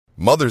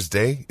Mother's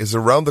Day is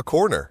around the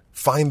corner.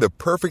 Find the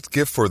perfect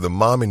gift for the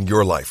mom in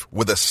your life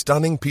with a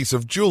stunning piece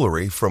of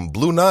jewelry from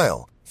Blue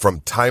Nile.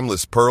 From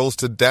timeless pearls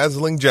to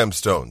dazzling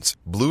gemstones,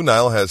 Blue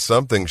Nile has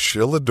something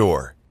she'll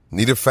adore.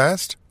 Need it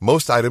fast?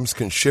 Most items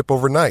can ship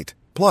overnight.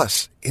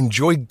 Plus,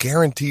 enjoy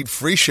guaranteed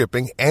free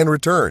shipping and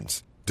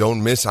returns.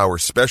 Don't miss our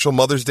special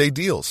Mother's Day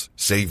deals.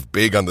 Save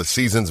big on the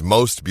season's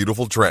most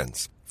beautiful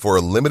trends. For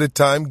a limited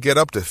time, get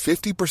up to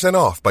 50%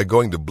 off by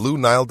going to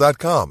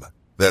BlueNile.com.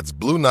 That's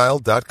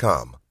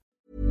BlueNile.com.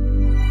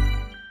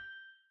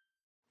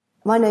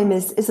 My name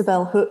is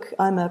Isabel Hook.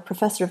 I'm a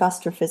professor of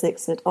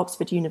astrophysics at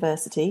Oxford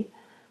University.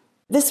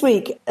 This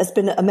week has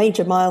been a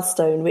major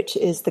milestone, which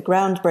is the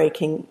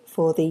groundbreaking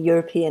for the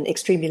European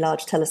Extremely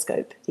Large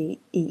Telescope, the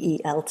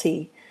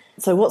EELT.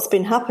 So what's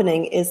been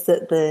happening is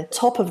that the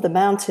top of the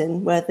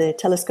mountain where the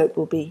telescope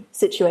will be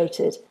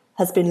situated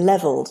has been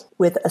levelled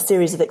with a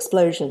series of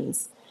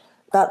explosions.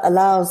 That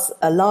allows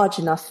a large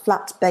enough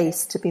flat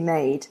base to be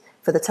made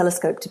for the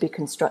telescope to be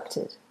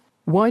constructed.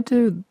 Why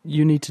do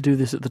you need to do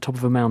this at the top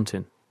of a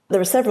mountain? There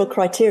are several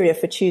criteria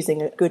for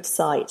choosing a good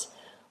site.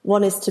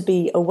 One is to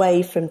be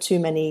away from too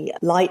many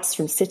lights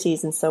from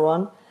cities and so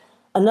on.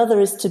 Another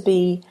is to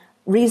be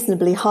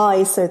reasonably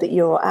high so that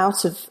you're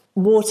out of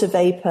water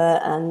vapour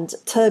and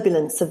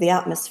turbulence of the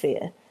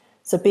atmosphere.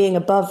 So being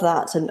above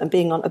that and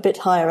being on a bit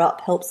higher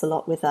up helps a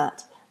lot with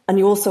that. And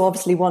you also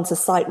obviously want a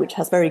site which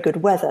has very good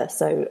weather,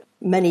 so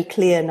many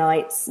clear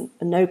nights,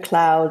 no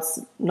clouds,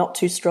 not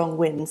too strong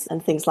winds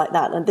and things like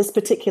that. And this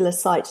particular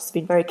site has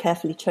been very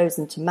carefully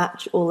chosen to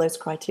match all those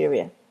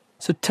criteria.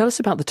 So tell us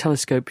about the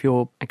telescope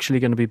you're actually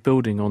going to be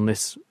building on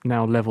this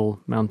now level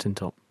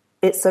mountaintop.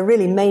 It's a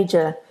really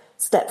major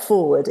step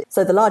forward.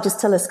 So the largest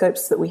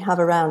telescopes that we have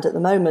around at the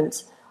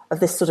moment of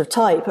this sort of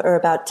type are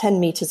about 10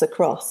 metres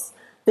across.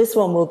 This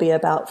one will be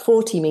about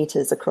 40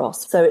 metres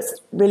across, so it's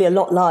really a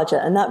lot larger,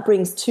 and that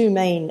brings two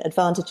main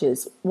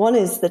advantages. One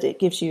is that it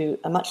gives you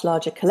a much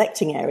larger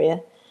collecting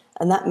area,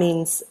 and that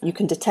means you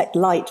can detect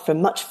light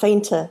from much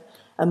fainter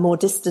and more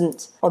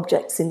distant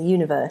objects in the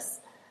universe.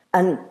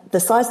 And the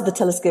size of the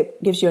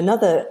telescope gives you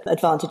another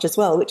advantage as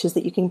well, which is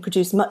that you can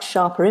produce much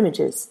sharper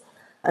images.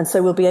 And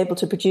so we'll be able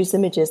to produce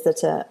images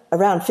that are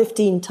around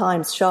 15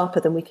 times sharper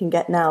than we can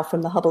get now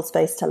from the Hubble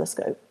Space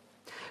Telescope.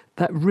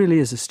 That really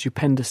is a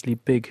stupendously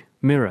big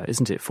mirror,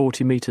 isn't it?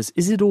 40 metres.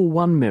 Is it all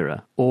one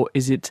mirror, or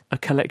is it a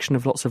collection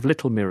of lots of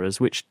little mirrors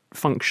which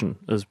function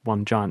as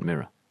one giant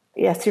mirror?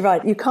 Yes, you're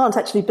right. You can't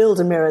actually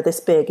build a mirror this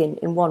big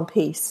in one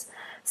piece.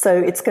 So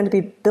it's going to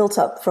be built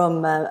up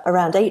from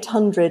around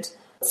 800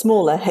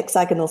 smaller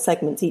hexagonal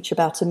segments, each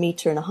about 1.5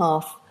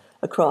 metres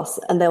across,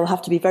 and they'll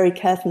have to be very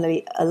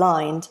carefully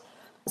aligned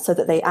so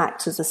that they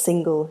act as a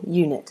single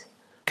unit.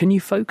 Can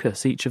you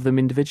focus each of them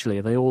individually?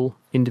 Are they all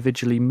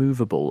individually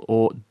movable,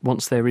 or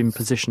once they're in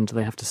position, do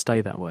they have to stay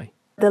that way?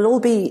 They'll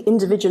all be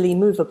individually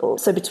movable.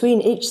 So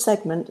between each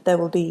segment, there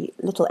will be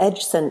little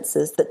edge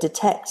sensors that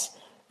detect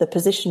the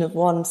position of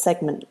one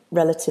segment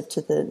relative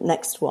to the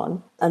next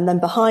one. And then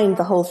behind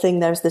the whole thing,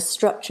 there's this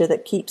structure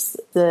that keeps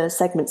the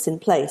segments in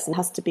place and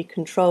has to be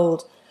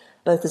controlled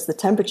both as the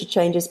temperature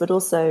changes, but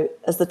also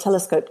as the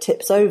telescope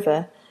tips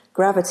over,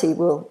 gravity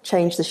will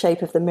change the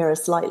shape of the mirror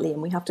slightly,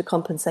 and we have to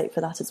compensate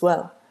for that as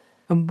well.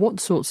 And what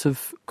sorts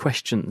of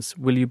questions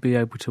will you be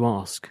able to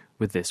ask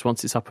with this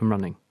once it's up and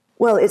running?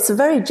 Well, it's a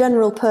very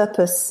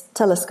general-purpose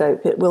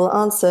telescope. It will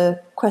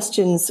answer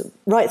questions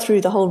right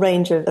through the whole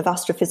range of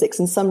astrophysics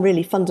and some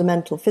really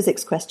fundamental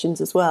physics questions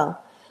as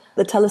well.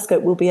 The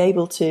telescope will be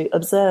able to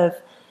observe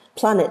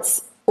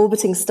planets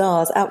orbiting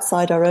stars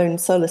outside our own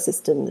solar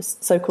system, the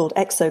so-called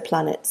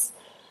exoplanets.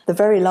 The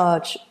very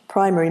large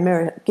primary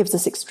mirror gives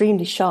us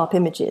extremely sharp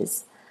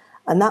images,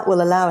 and that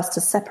will allow us to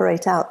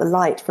separate out the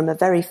light from a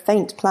very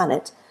faint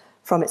planet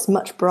from its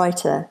much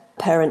brighter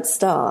parent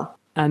star.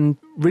 And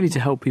really to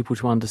help people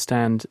to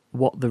understand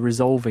what the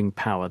resolving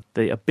power,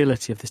 the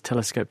ability of this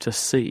telescope to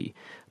see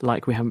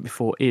like we haven't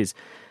before is,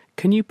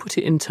 can you put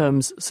it in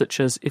terms such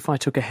as if I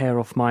took a hair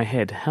off my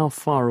head, how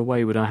far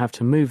away would I have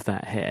to move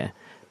that hair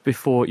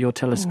before your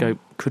telescope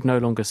could no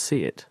longer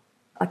see it?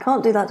 I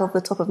can't do that off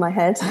the top of my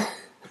head.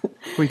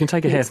 Well, you can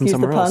take a hair from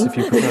somewhere else if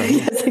you prefer.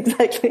 Yes,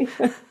 exactly.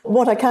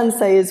 What I can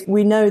say is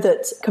we know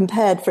that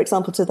compared, for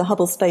example, to the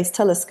Hubble Space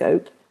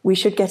Telescope, we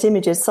should get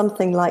images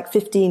something like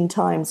 15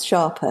 times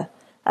sharper.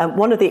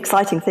 One of the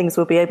exciting things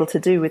we'll be able to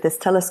do with this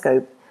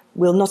telescope,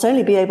 we'll not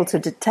only be able to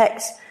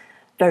detect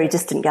very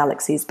distant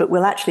galaxies, but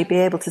we'll actually be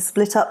able to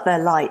split up their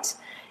light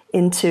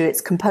into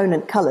its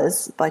component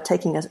colours by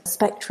taking a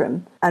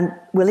spectrum, and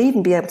we'll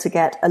even be able to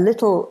get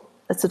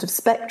a sort of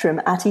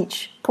spectrum at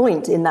each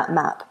point in that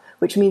map,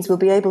 which means we'll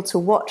be able to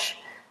watch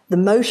the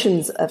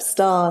motions of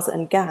stars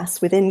and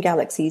gas within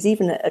galaxies,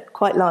 even at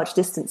quite large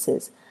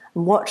distances,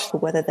 and watch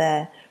whether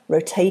they're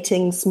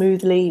rotating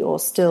smoothly or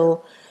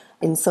still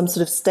in some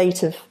sort of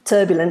state of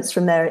turbulence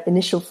from their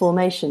initial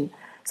formation.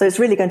 So it's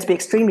really going to be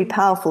extremely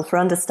powerful for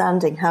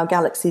understanding how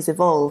galaxies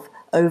evolve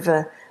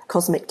over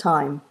cosmic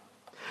time.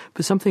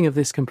 But something of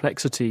this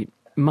complexity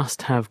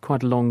must have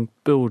quite a long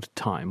build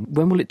time.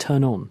 When will it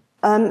turn on?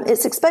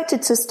 It's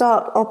expected to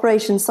start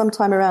operations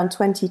sometime around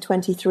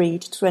 2023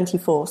 to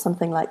 24,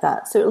 something like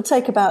that. So it'll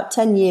take about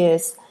 10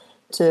 years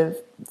to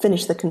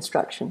finish the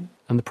construction.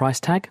 And the price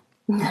tag?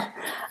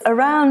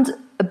 Around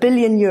 €1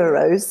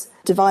 billion,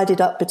 divided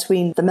up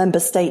between the member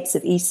states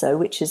of ESO,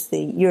 which is the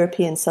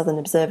European Southern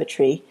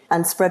Observatory,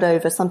 and spread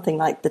over something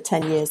like the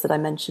 10 years that I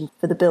mentioned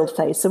for the build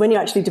phase. So when you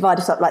actually divide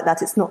it up like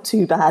that, it's not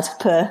too bad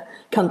per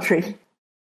country.